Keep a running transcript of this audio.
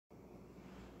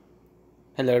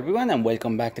Hello everyone and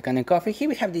welcome back to Canon Coffee. Here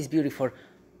we have this beautiful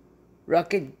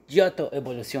Rocket Giotto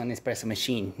Evolution Espresso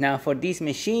machine. Now for this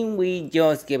machine we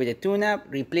just gave it a tune-up,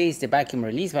 replaced the vacuum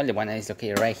release valve, the one that is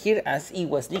located right here, as it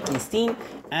was leaking steam,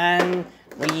 and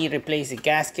we replaced the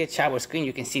gasket, shower screen.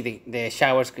 You can see the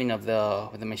shower screen of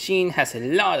the machine has a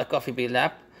lot of coffee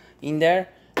build-up in there.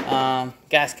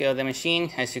 Gasket of the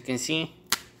machine, as you can see,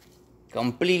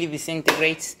 completely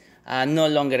disintegrates, no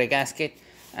longer a gasket.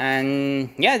 And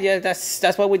yeah,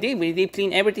 that's what we did. We deep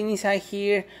clean everything inside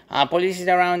here, polished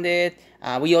around it.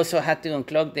 We also had to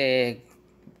unclog the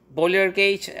boiler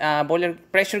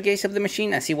pressure gauge of the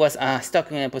machine, as it was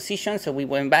stuck in a position. So we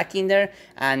went back in there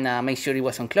and make sure it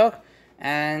was unclogged.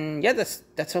 And yeah,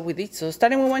 that's what we did. So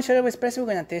starting with one shot of espresso, we're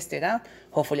gonna test it out.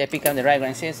 Hopefully I pick up the right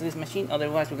gradients to this machine.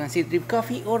 Otherwise we're gonna see drip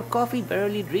coffee or coffee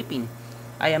barely dripping.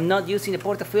 I am not using the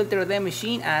portafilter of the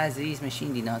machine, as this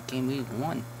machine did not come with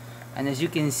one. And as you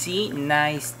can see,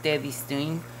 nice steady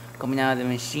stream coming out of the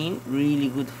machine, really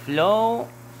good flow,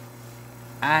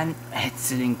 and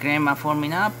excellent crema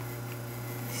forming up.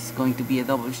 This is going to be a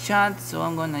double shot, so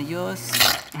I'm gonna use,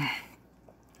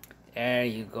 there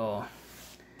you go,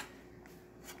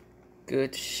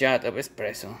 good shot of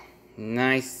espresso,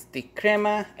 nice thick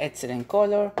crema, excellent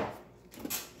color,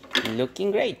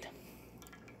 looking great,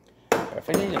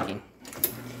 perfectly looking.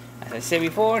 As I said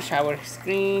before, shower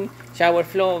screen, shower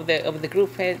flow of the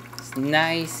group head is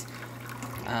nice,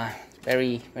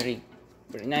 very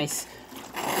nice,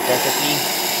 perfectly.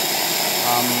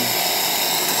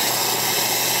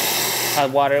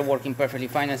 Hot water working perfectly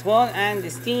fine as well, and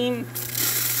the steam,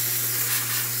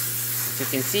 as you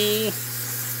can see,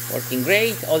 working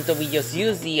great. Although we just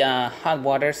use the hot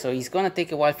water, so it's gonna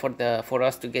take a while for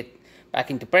us to get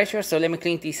back into pressure. So let me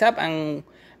clean this up and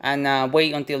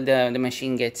wait until the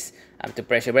machine gets up to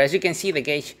pressure. But as you can see, the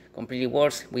gauge completely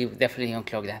works. We've definitely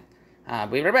unclogged that.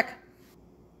 We'll be right back.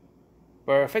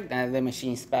 Perfect, now the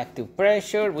machine is back to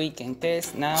pressure. We can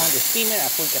test now the steamer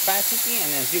at full capacity,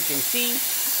 and as you can see,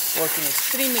 working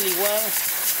extremely well.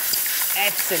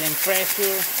 Excellent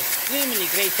pressure, extremely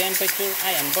great temperature.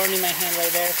 I am burning my hand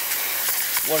right there.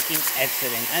 Working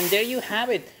excellent. And there you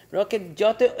have it, Rocket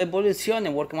Giotto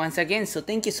Evolution, working once again. So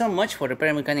thank you so much for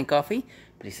preparing Canon Coffee.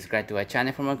 Please subscribe to our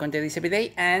channel for more content every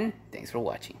day, and thanks for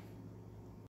watching.